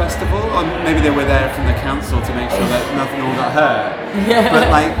part of the festival, or maybe they were there from the council to make sure that nothing all got hurt. Yeah. But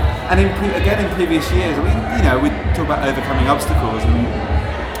like, and in previous years, I mean, you know, we talk about overcoming obstacles, and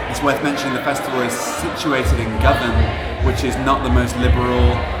it's worth mentioning the festival is situated in Govan, which is not the most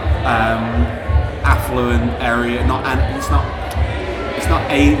liberal, affluent area. It's not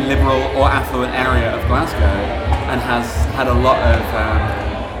a liberal or affluent area of Glasgow, and has had a lot of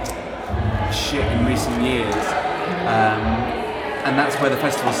shit in recent years, and that's where the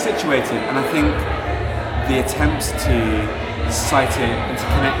festival is situated. And I think the attempts to cite it and to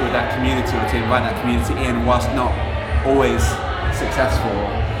connect with that community, or to invite that community in, whilst not always successful,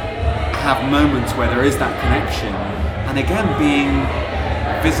 have moments where there is that connection, and again being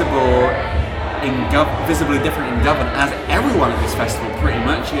visibly different in Govan, as everyone at this festival pretty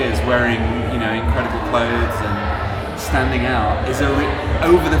much is, wearing, you know, incredible clothes and standing out. Is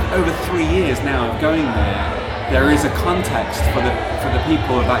over 3 years now of going there is a context for the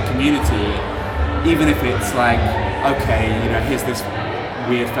people of that community, even if it's like, okay, you know, here's this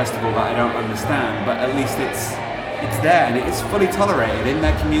weird festival that I don't understand, but at least it's there and it's fully tolerated in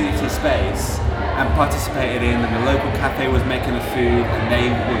their community space and participated in, and the local cafe was making the food and they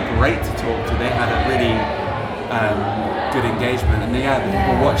were great to talk to. They had a really good engagement, and they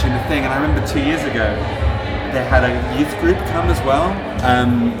were watching the thing. And I remember 2 years ago they had a youth group come as well.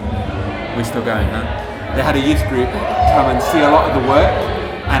 We're still going, huh? They had a youth group come and see a lot of the work,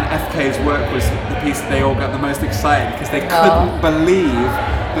 and FK's work was the piece that they all got the most excited because they couldn't believe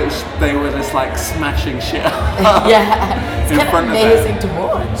that they were just like smashing shit up It's in kind front of of amazing them. to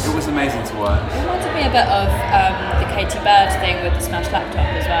watch. It was amazing to watch. It reminded me a bit of the Katie Bird thing with the smashed laptop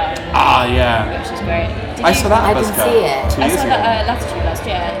as well, Ah, yeah. which is great. I saw that I at didn't Buzzcut see it. 2 I years saw ago. that at Latitude last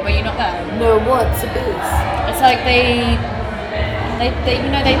year. Were you not there? No, what's a boost? It's like they you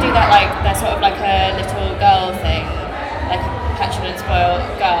know, they do that, like they're sort of like a little girl thing, like a petulant spoiled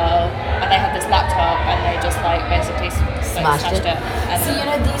girl, and they had this laptop and they just like basically smashed it. And So, you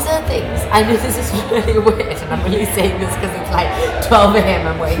know, these are things, I know this is really weird, and I'm really saying this because it's like 12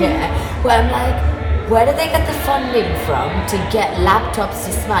 a.m. and we're here, where I'm like, where do they get the funding from to get laptops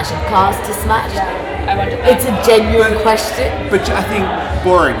to smash and cars to smash? I wondered that. It's a genuine question. But I think,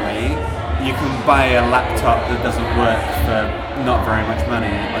 boringly, you can buy a laptop that doesn't work for not very much money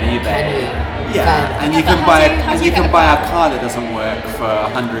on eBay. Can you? Yeah, and you but can how buy do you- how do you you can get a buy a car? car that doesn't work for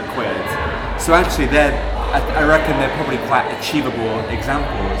 £100. So actually, I reckon they're probably quite achievable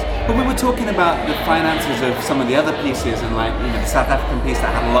examples. But we were talking about the finances of some of the other pieces, and like, you know, the South African piece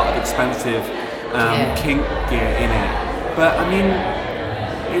that had a lot of expensive kink gear in it. But I mean,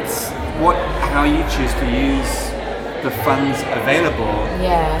 it's how you choose to use the funds available.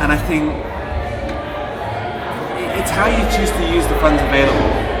 Yeah. And I think it's how you choose to use the funds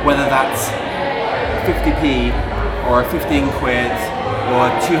available, whether that's 50p or 15 quid or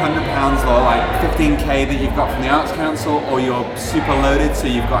 £200 or like 15k that you've got from the Arts Council, or you're super loaded so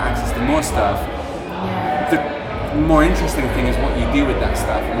you've got access to more stuff. The more interesting thing is what you do with that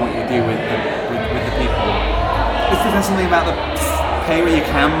stuff and what you do with the people. Is there something about the pay where you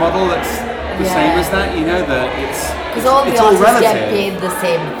can model that's the same as that? You know, that it's Because all the it's all artists get relative. paid the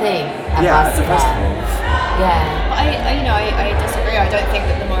same thing. Yeah, at the Buzzcut. festival. Yeah. But I disagree. I don't think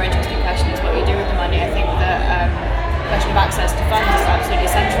that the more interesting question is what you do with the money. I think that the question of access to funds is absolutely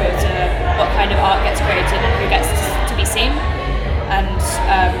central to what kind of art gets created and who gets to be seen. And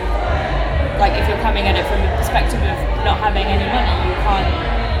like, if you're coming at it from a perspective of not having any money,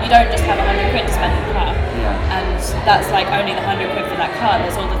 you don't just have 100 quid to spend in the car. Yeah. And that's like only the 100 quid for that car.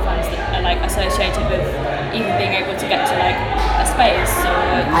 There's all the funds that are like associated with even being able to get to like a space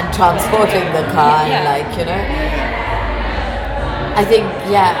and transporting the car and like, you know. I think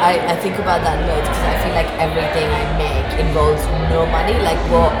I think about that loads because I feel like everything I make involves no money. Like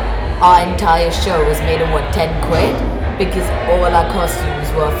our entire show was made of 10 quid because all our costumes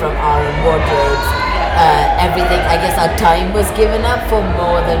were from our own wardrobes. Everything, I guess our time was given up for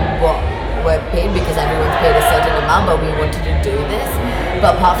more than what we're paid because everyone's paid a certain amount, but we wanted to do this.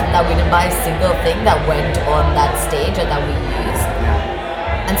 But apart from that, we didn't buy a single thing that went on that stage or that we used.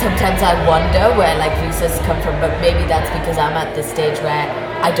 And sometimes I wonder where like resources come from, but maybe that's because I'm at the stage where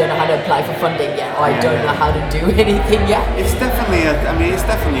I don't know how to apply for funding yet, or I don't know how to do anything yet. It's definitely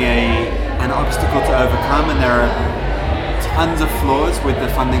an obstacle to overcome, and there are tons of flaws with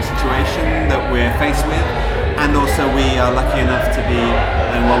the funding situation that we're faced with, and also we are lucky enough to be,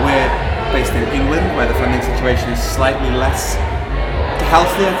 we're based in England where the funding situation is slightly less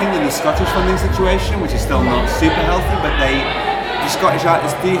healthy, I think, than the Scottish funding situation, which is still not super healthy, but the Scottish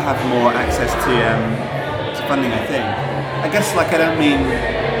artists do have more access to funding, I think. I guess I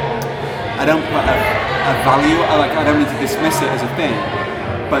don't put a value, I don't mean to dismiss it as a thing,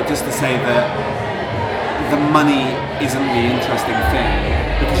 but just to say that the money isn't the interesting thing,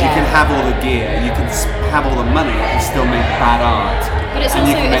 because you can have all the gear, you can have all the money and still make bad art. But it's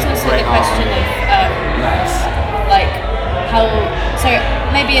also the question of like how. So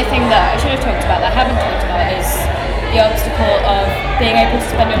maybe a thing that I should have talked about that I haven't talked about is the obstacle of being able to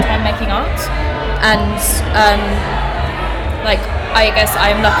spend your time making art, and I guess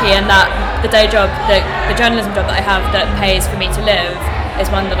I'm lucky in that the day job, the journalism job that I have that pays for me to live,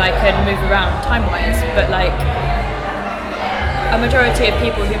 is one that I can move around time-wise, but like a majority of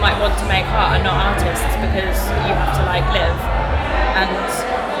people who might want to make art are not artists because you have to like live, and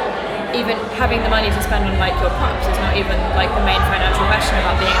even having the money to spend on like your props is not even like the main financial question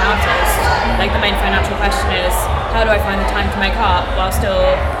about being an artist. Like the main financial question is, how do I find the time to make art while still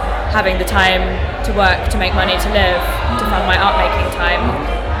having the time to work, to make money, to live, to fund my art making time?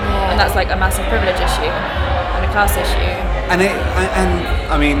 And that's like a massive privilege issue and a class issue. And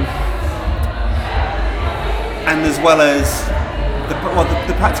as well as the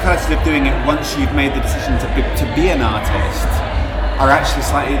practicalities of doing it once you've made the decision to be an artist are actually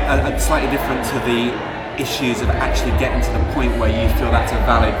slightly different to the issues of actually getting to the point where you feel that's a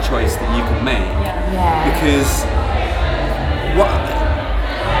valid choice that you can make. Because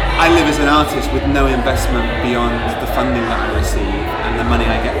I live as an artist with no investment beyond the funding that I receive and the money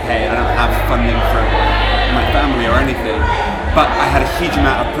I get paid. I don't have funding from my family or anything, but I had a huge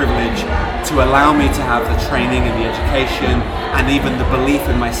amount of privilege to allow me to have the training and the education and even the belief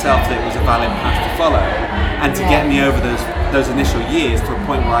in myself that it was a valid path to follow, and to get me over those initial years to a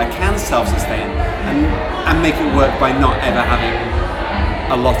point where I can self-sustain and make it work by not ever having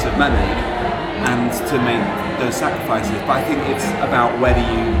a lot of money and to make those sacrifices. But I think it's about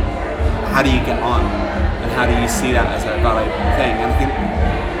how do you get on and how do you see that as a valid thing, and I think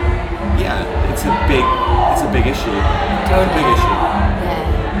it's a big issue. It's a big issue.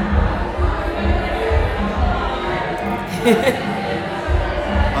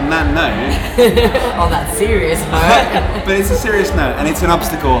 On that note, on that serious note, but it's a serious note, and it's an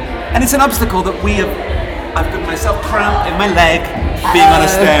obstacle, that I've got myself cramped in my leg, being on a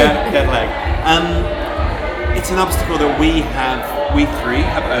stair, dead leg. It's an obstacle that we three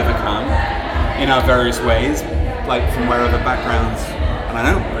have overcome in our various ways, like from wherever backgrounds, and I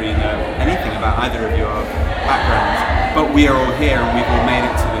don't really know anything about either of your backgrounds, but we are all here and we've all made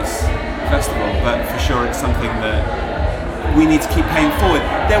it to this festival. But for sure, it's something that we need to keep paying forward.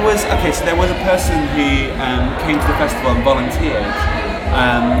 There was a person who came to the festival and volunteered,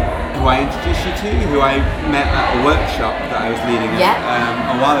 who I introduced you to, who I met at a workshop that I was leading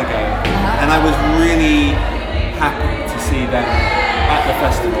a while ago, and I was really happy to see them at the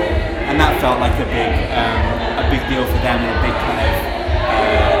festival, and that felt like a big deal for them, and a big kind of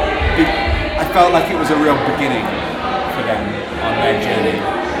I felt like it was a real beginning for them on their journey,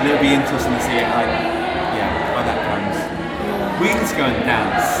 and it would be interesting to see it where that comes. We need to go and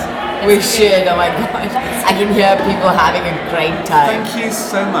dance. We should, oh my gosh. I can hear people having a great time. Thank you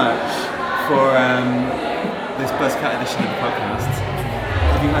so much for this Buzzcut edition of the podcast.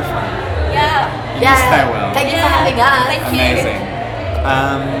 Have you had fun? Yeah. You stairwell. Thank you for having us. Thank you. Amazing.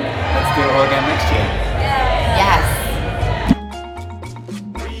 Let's do it all again next year. Yes.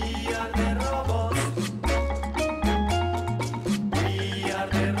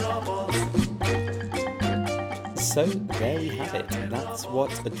 So there we have it. That's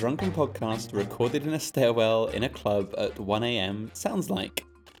what a drunken podcast recorded in a stairwell in a club at 1 a.m. sounds like.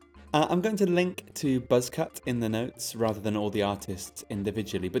 I'm going to link to Buzzcut in the notes rather than all the artists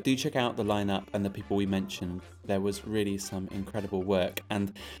individually, but do check out the lineup and the people we mentioned. There was really some incredible work,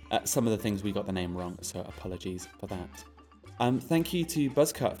 and some of the things we got the name wrong, so apologies for that. Thank you to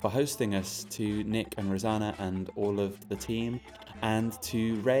Buzzcut for hosting us, to Nick and Rosanna and all of the team, and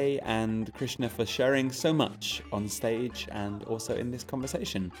to Ray and Krishna for sharing so much on stage and also in this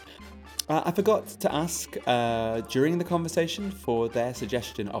conversation. I forgot to ask during the conversation for their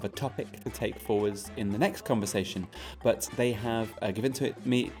suggestion of a topic to take forwards in the next conversation, but they have given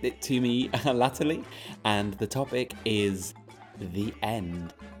it to me latterly, and the topic is the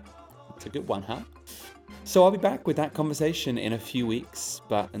end. It's a good one, huh? So I'll be back with that conversation in a few weeks,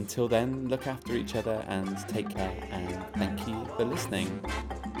 but until then, look after each other and take care, and thank you for listening.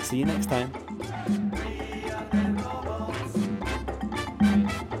 See you next time.